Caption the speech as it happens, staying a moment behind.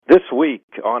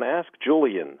on Ask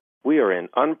Julian. We are in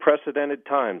unprecedented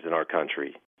times in our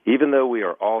country. Even though we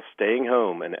are all staying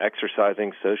home and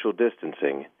exercising social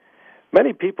distancing,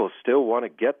 many people still want to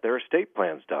get their estate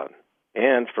plans done.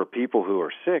 And for people who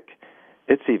are sick,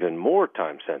 it's even more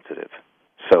time sensitive.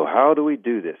 So how do we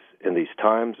do this in these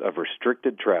times of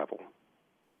restricted travel?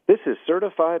 This is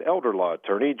certified elder law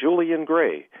attorney Julian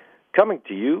Gray, coming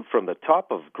to you from the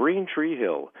top of Green Tree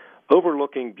Hill,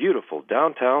 overlooking beautiful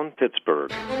downtown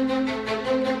Pittsburgh.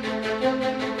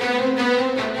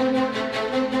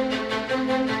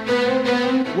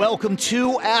 Welcome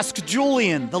to Ask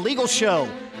Julian, the legal show,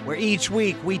 where each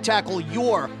week we tackle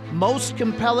your most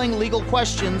compelling legal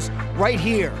questions right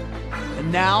here.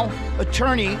 And now,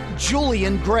 attorney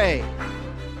Julian Gray.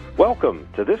 Welcome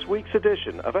to this week's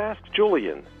edition of Ask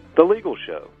Julian, the legal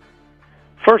show.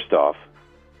 First off,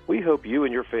 we hope you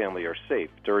and your family are safe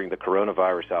during the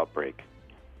coronavirus outbreak.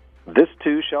 This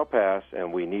too shall pass,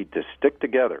 and we need to stick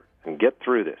together and get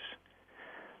through this.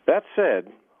 That said,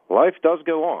 life does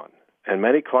go on, and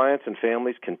many clients and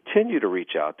families continue to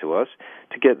reach out to us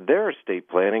to get their estate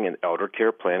planning and elder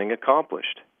care planning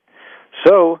accomplished.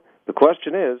 So, the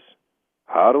question is,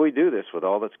 how do we do this with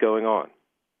all that's going on?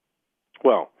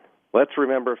 Well, let's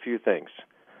remember a few things.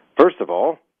 First of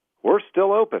all, we're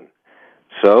still open.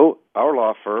 So, our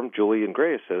law firm, Julian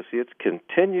Gray Associates,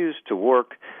 continues to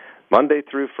work Monday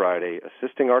through Friday,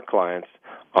 assisting our clients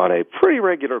on a pretty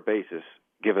regular basis,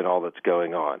 given all that's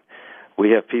going on.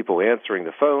 We have people answering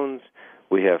the phones.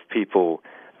 We have people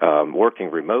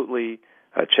working remotely,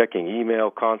 checking email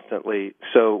constantly.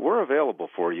 So we're available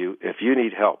for you if you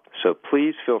need help. So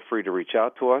please feel free to reach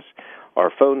out to us. Our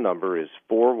phone number is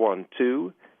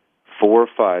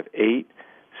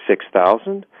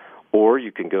 412-458-6000, or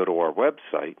you can go to our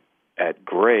website at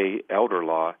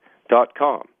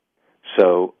grayelderlaw.com.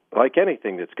 So, like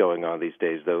anything that's going on these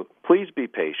days, though, please be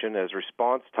patient, as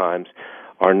response times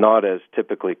are not as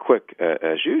typically quick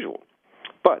as usual.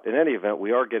 But in any event,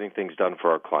 we are getting things done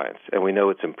for our clients, and we know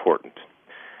it's important.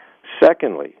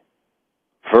 Secondly,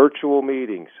 virtual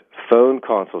meetings, phone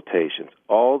consultations,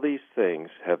 all these things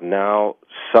have now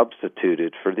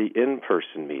substituted for the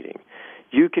in-person meeting.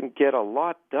 You can get a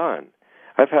lot done.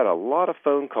 I've had a lot of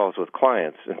phone calls with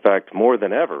clients, in fact, more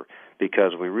than ever,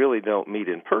 because we really don't meet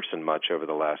in person much over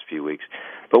the last few weeks.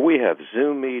 But we have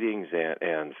Zoom meetings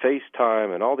and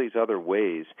FaceTime and all these other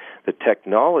ways that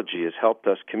technology has helped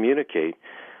us communicate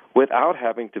without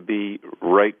having to be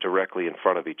right directly in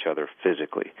front of each other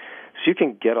physically. So you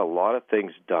can get a lot of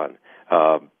things done.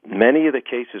 Many of the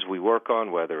cases we work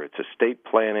on, whether it's estate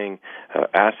planning,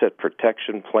 asset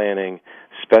protection planning,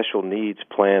 special needs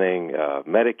planning,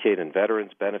 Medicaid and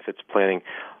veterans benefits planning,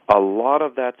 a lot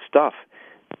of that stuff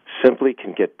simply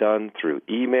can get done through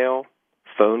email,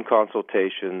 phone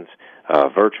consultations,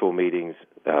 virtual meetings,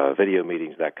 video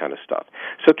meetings, that kind of stuff.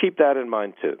 So keep that in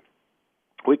mind, too.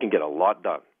 We can get a lot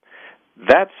done.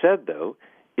 That said, though,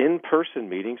 in-person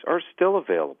meetings are still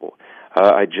available.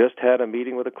 I just had a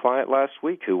meeting with a client last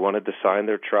week who wanted to sign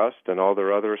their trust and all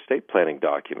their other estate planning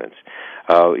documents.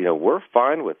 We're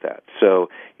fine with that. So,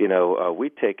 we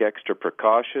take extra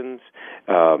precautions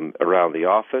around the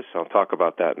office. I'll talk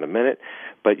about that in a minute.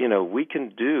 But, we can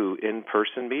do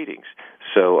in-person meetings.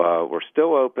 So we're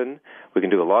still open. We can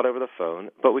do a lot over the phone,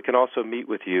 but we can also meet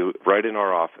with you right in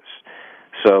our office.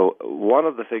 So one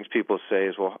of the things people say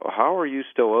is, well, how are you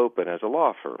still open as a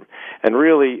law firm? And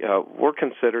really, we're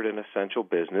considered an essential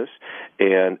business,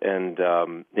 and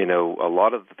a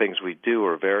lot of the things we do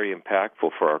are very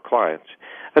impactful for our clients,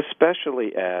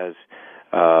 especially as,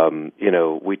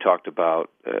 we talked about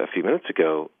a few minutes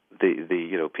ago,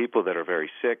 the people that are very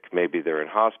sick, maybe they're in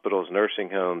hospitals, nursing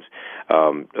homes,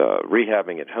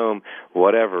 rehabbing at home,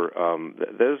 whatever.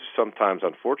 Those sometimes,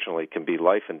 unfortunately, can be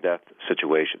life and death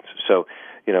situations. So,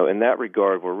 in that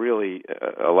regard, we're really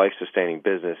a life-sustaining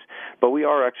business, but we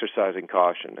are exercising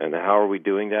caution. And how are we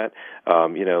doing that?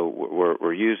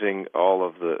 We're using all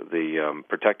of the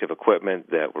protective equipment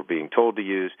that we're being told to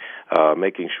use,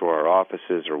 making sure our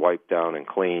offices are wiped down and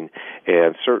clean,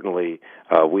 and certainly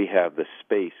we have the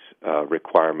space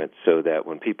requirements so that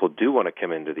when people do want to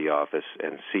come into the office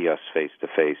and see us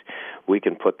face-to-face, we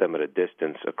can put them at a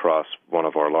distance across one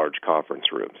of our large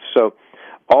conference rooms. So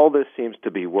all this seems to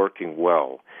be working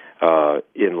well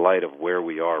in light of where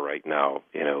we are right now,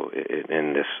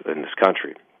 in this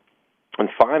country. And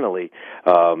finally,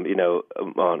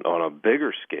 on a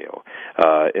bigger scale,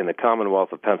 in the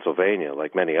Commonwealth of Pennsylvania,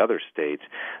 like many other states,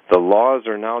 the laws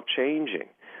are now changing.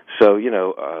 So,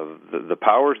 the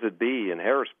powers that be in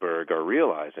Harrisburg are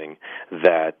realizing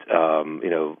that,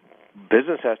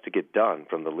 business has to get done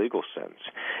from the legal sense.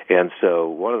 And so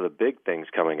one of the big things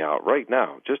coming out right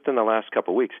now, just in the last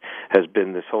couple of weeks, has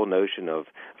been this whole notion of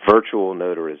virtual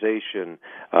notarization,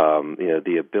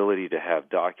 the ability to have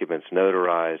documents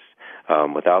notarized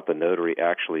without the notary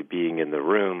actually being in the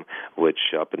room, which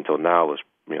up until now was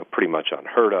pretty much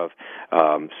unheard of.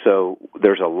 So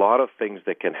there's a lot of things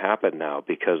that can happen now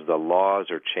because the laws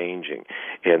are changing.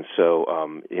 And so,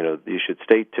 you should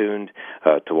stay tuned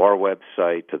to our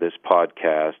website, to this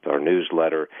podcast, our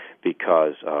newsletter,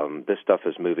 because this stuff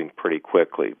is moving pretty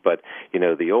quickly. But,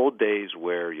 the old days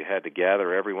where you had to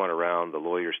gather everyone around the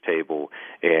lawyer's table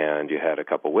and you had a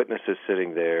couple witnesses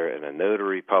sitting there and a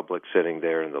notary public sitting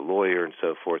there and the lawyer and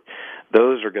so forth,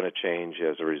 those are going to change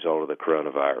as a result of the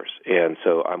coronavirus. And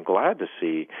so I'm glad to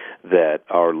see that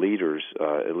our leaders,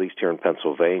 at least here in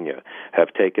Pennsylvania,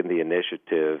 have taken the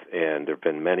initiative, and there have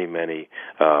been many, many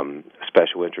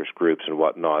special interest groups and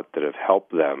whatnot that have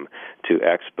helped them to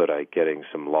expedite getting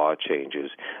some law changes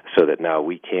so that now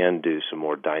we can do some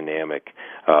more dynamic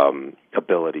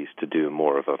abilities to do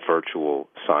more of a virtual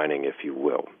signing, if you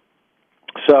will.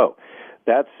 So,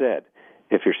 that said,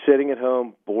 if you're sitting at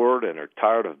home bored and are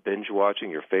tired of binge-watching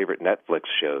your favorite Netflix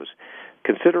shows,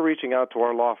 consider reaching out to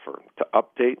our law firm to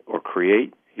update or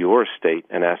create your estate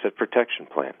and asset protection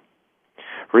plan.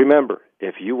 Remember,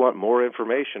 if you want more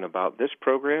information about this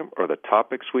program or the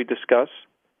topics we discuss,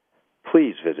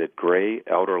 please visit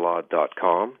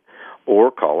grayelderlaw.com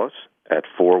or call us at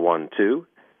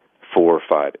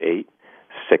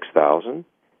 412-458-6000.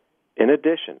 In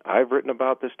addition, I've written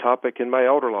about this topic in my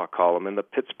elder law column in the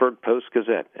Pittsburgh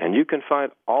Post-Gazette, and you can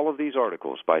find all of these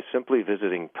articles by simply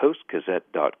visiting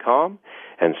postgazette.com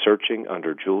and searching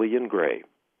under Julian Gray.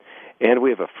 And we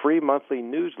have a free monthly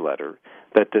newsletter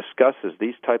that discusses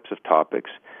these types of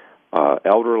topics,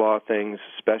 elder law things,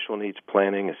 special needs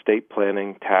planning, estate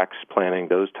planning, tax planning,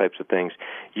 those types of things.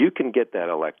 You can get that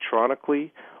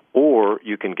electronically or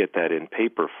you can get that in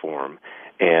paper form.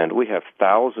 And we have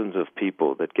thousands of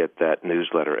people that get that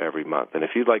newsletter every month. And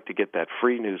if you'd like to get that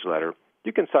free newsletter,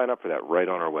 you can sign up for that right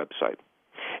on our website.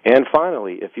 And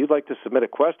finally, if you'd like to submit a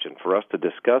question for us to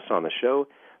discuss on the show,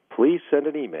 please send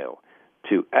an email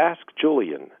to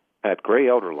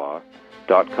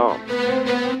askjulian@grayelderlaw.com.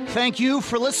 Thank you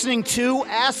for listening to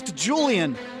Ask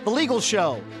Julian, the legal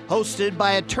show, hosted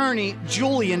by attorney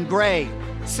Julian Gray.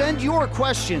 Send your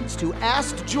questions to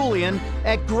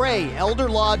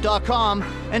AskJulian@grayelderlaw.com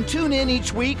and tune in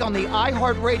each week on the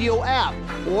iHeartRadio app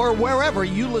or wherever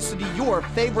you listen to your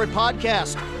favorite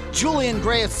podcast. Julian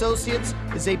Gray Associates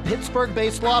is a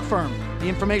Pittsburgh-based law firm. The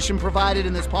information provided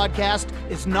in this podcast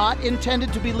is not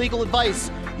intended to be legal advice.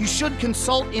 You should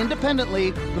consult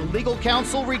independently with legal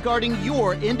counsel regarding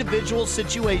your individual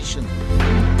situation.